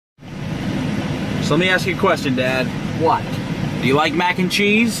So let me ask you a question, Dad. What? Do you like mac and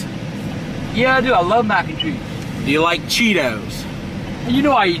cheese? Yeah, I do. I love mac and cheese. Do you like Cheetos? And you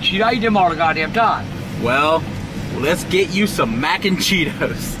know I eat Cheetos. I eat them all the goddamn time. Well, let's get you some mac and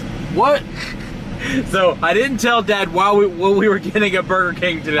Cheetos. What? So, I didn't tell Dad what we were getting at Burger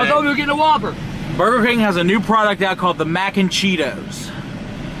King today. I thought we were getting a Whopper. Burger King has a new product out called the mac and Cheetos.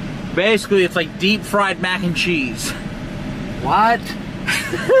 Basically, it's like deep fried mac and cheese. What?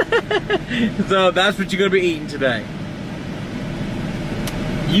 So, that's what you're going to be eating today.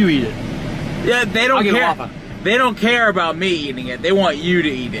 You eat it. Yeah, they don't I'll get a care. Whopper. They don't care about me eating it. They want you to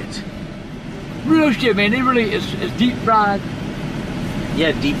eat it. Real shit, man. It really is. It's deep fried.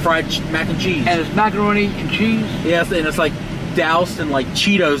 Yeah, deep fried mac and cheese. And it's macaroni and cheese. Yes, and it's like doused in like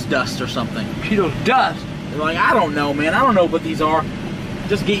Cheetos dust or something. Cheetos dust. They're like, I don't know, man. I don't know what these are.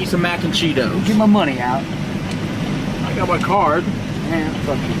 Just get you some mac and Cheetos. Get my money out. I got my card. Man,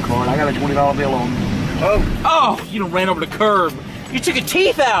 fuck your card. I got a $20 bill on me. Oh, you done ran over the curb. You took your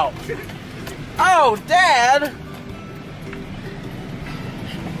teeth out. Oh, Dad.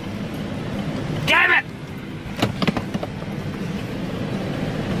 Damn it.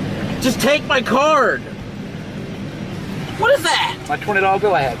 Just take my card. What is that? My $20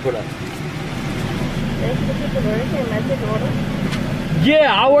 bill I had put up.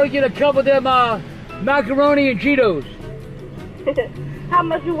 Yeah, I want to get a couple of them macaroni and Cheetos. How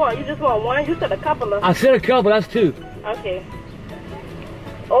much you want? You just want one? You said a couple of. I said a couple, that's two. Okay.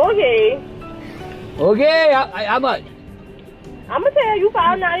 Okay. Okay, how much? I'm gonna tell you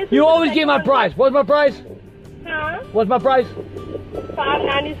 $5.92. You always get my price. What's my price? Huh? What's my price?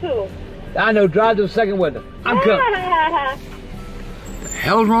 $5.92. I know, drive to the second window. I'm coming. What the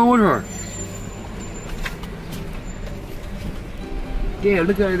hell's wrong with her? Yeah,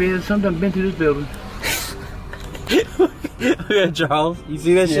 look at it, man. Sometimes been through this building. Look at Charles. You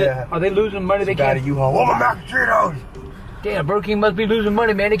see that shit? Are they losing money? They can't. U-Haul. Oh, my mac and Cheetos! Damn, Burger King must be losing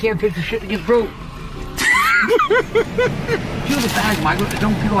money, man. They can't fix the shit that gets broke. Feel the bag, Michael. It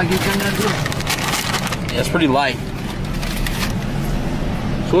don't feel like it's done that good. Yeah, it's pretty light.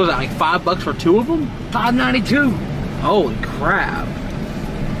 So what was that, like $5 for two of them? $5.92. Holy crap.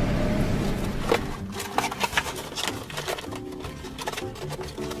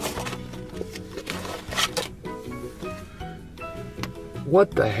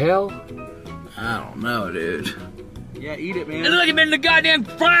 What the hell? I don't know, dude. Yeah, eat it, man. It's like it's been in the goddamn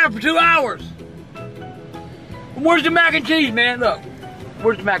fryer for 2 hours. Where's the mac and cheese, man? Look.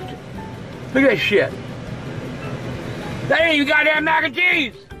 Where's the mac and cheese? Look at that shit. That ain't even goddamn mac and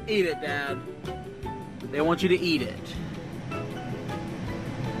cheese. Eat it, Dad. They want you to eat it.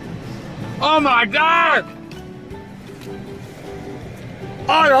 Oh my God!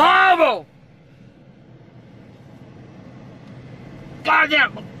 Oh, it's horrible!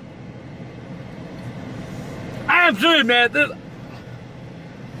 Goddamn! I am serious, man. This...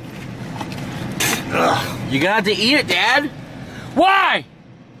 You got to eat it, Dad. Why?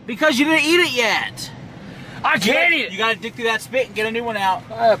 Because you didn't eat it yet. I can't eat it. You gotta dig through that spit and get a new one out.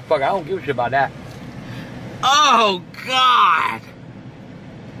 Ah, fuck, I don't give a shit about that. Oh, God.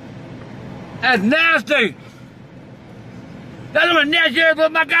 That's nasty. That's what nasty air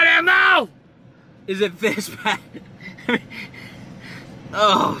in my goddamn mouth. Is it this bad?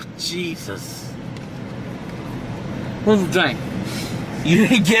 Oh, Jesus. What's the drink? You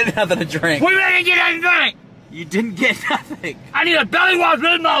didn't get nothing to drink. What do you mean I didn't get anything? You didn't get nothing. I need a belly wash with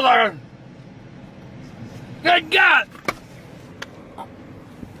this mother. Good God.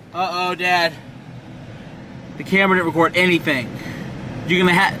 Uh-oh, Dad. The camera didn't record anything. You're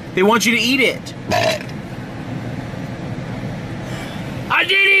gonna have... They want you to eat it. I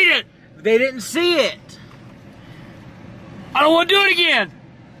did eat it. They didn't see it. I don't want to do it again.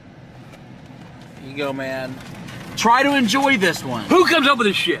 Here you go, man. Try to enjoy this one. Who comes up with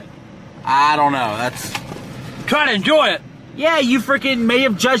this shit? I don't know. That's... Try to enjoy it. Yeah, you freaking may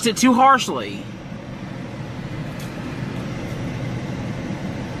have judged it too harshly.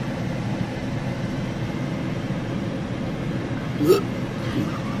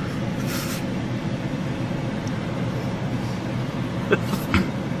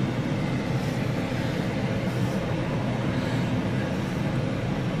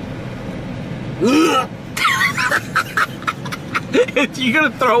 You're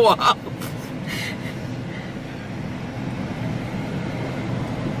gonna throw up.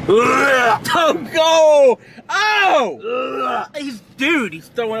 Don't go! Oh! Dude, he's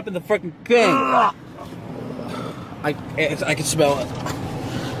throwing up in the freaking thing. I can smell it.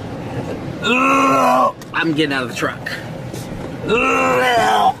 I'm getting out of the truck.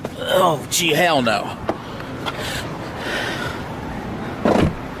 Oh, gee, hell no.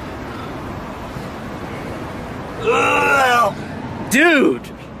 Dude!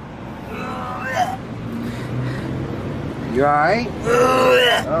 You alright?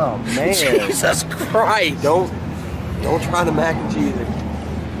 Oh man. Jesus Christ. Don't try the mac and cheese.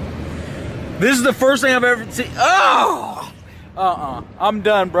 This is the first thing I've ever seen. Oh! I'm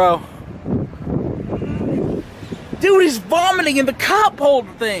done, bro. Dude, he's vomiting in the cup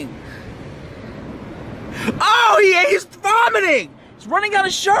holder thing. Oh, he's vomiting! He's running out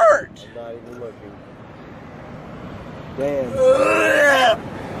of shirt. I'm not even looking. Damn.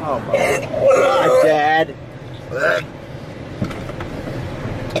 Oh my God, Dad.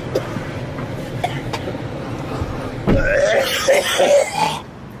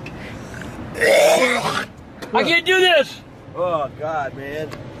 I can't do this. Oh God, man.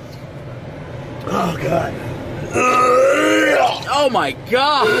 Oh God. Oh my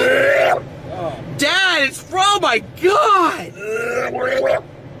God. Dad, it's oh my God.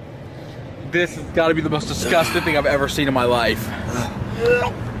 This has got to be the most disgusting thing I've ever seen in my life.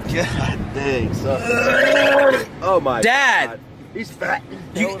 God dang, son. Oh my Dad. God. He's fat.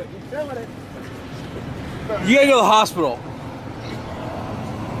 He's feeling it. You gotta go to the hospital.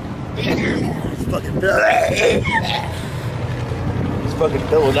 He's fucking feeling it. He's fucking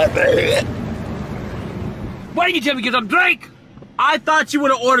feeling that bad. Why didn't you tell me to get some drink? I thought you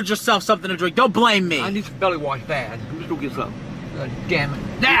would have ordered yourself something to drink. Don't blame me. I need some belly wash bad. I'm just gonna get some. God damn it.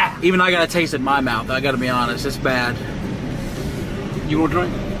 Nah! Even I got a taste in my mouth. I gotta be honest. It's bad. You want a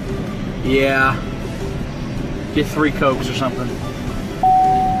drink? Yeah. Get 3 Cokes or something.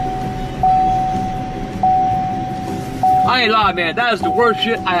 I ain't lying, man. That is the worst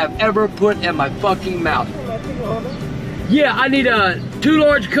shit I have ever put in my fucking mouth. Yeah, I need 2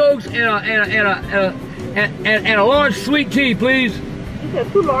 large Cokes and a large sweet tea, please. You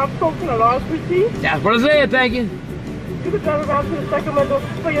said 2 large Cokes and a large sweet tea? That's what I said, thank you. You can drive around to the second window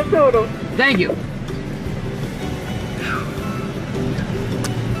for your total. Thank you.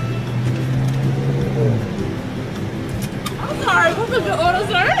 I'm sorry, what was your order,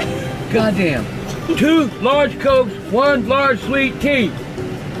 sir? Goddamn. 2 large Cokes, 1 large sweet tea.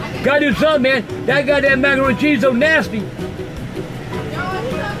 Gotta do something, man. That goddamn macaroni and cheese so nasty.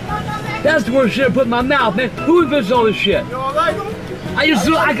 That's the worst shit I put in my mouth, man. Who invented all this shit? You don't like him?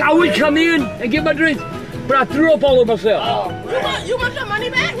 I would come in and get my drinks, but I threw up all over myself. You want your money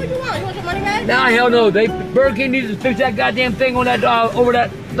back? What you want? You want your money back? Nah, hell no. Burger King needs to fix that goddamn thing on that over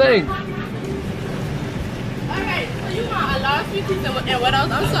that thing. Okay, so you want a large sweet tea and what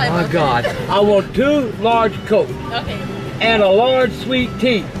else? I'm sorry. Oh my but- God. I want 2 large Cokes Okay. and a large sweet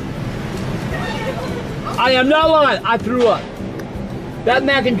tea. I am not lying. I threw up. That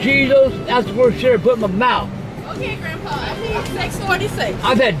mac and Cheetos, that's the worst shit I put in my mouth. Okay, Grandpa. I think it's 646.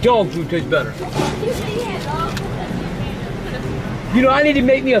 I've had dog food taste better. You said you had dog food. You know, I need to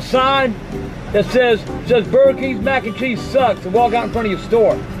make me a sign that says Burger King's mac and cheese sucks and walk out in front of your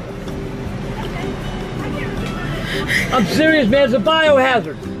store. I'm serious, man. It's a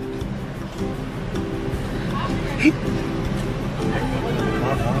biohazard.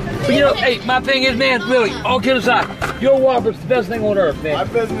 But you know, hey, my thing is, man, really, all kidding aside, your Whopper's the best thing on earth, man.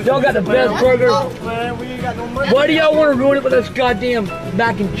 Y'all got the best burger. Man, we ain't got no money. Why do y'all want to ruin it with this goddamn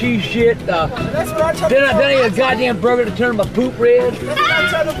mac and cheese shit? Then I ain't a goddamn burger to turn my poop red.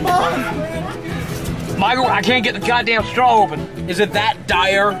 Michael, I can't get the goddamn straw open. Is it that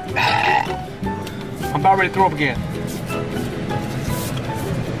dire? I'm about ready to throw up again.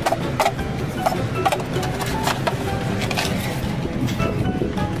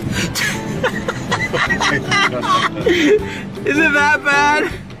 Is it that bad?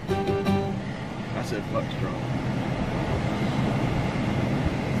 I said fuck strong.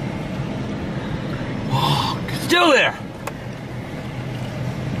 Still there.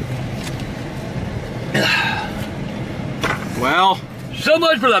 Well, So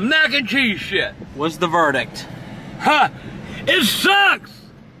much for the mac and cheese shit. what's the verdict? Huh? It sucks.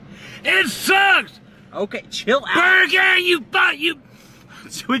 It sucks. Okay, chill out. Burger King, you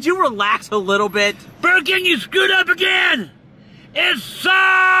Would you relax a little bit? Burger King, you screwed up again. It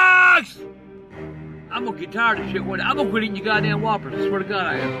sucks. I'm gonna get tired of shit one day. I'm gonna quit eating your goddamn Whoppers. I swear to God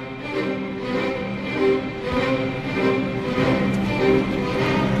I am.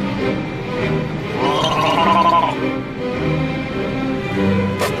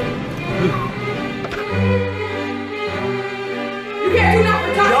 You can't do that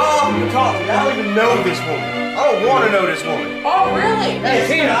for time. Y'all can talk to me. I don't even know this woman. I don't want to know this woman. Oh, really? Hey,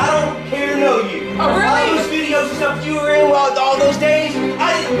 Tina, I don't care to know you. Oh, really? All those videos and stuff you were in all those days,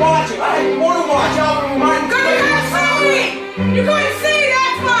 I didn't watch them. I didn't want to watch. Y'all were reminding me. Girl, you couldn't see. You couldn't see,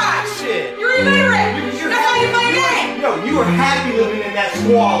 that's why. Shit. You're illiterate. That's how you play a game. Yo, you were happy living in that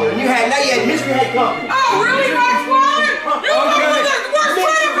squalor. And now you had misery had company. Oh, really, bro?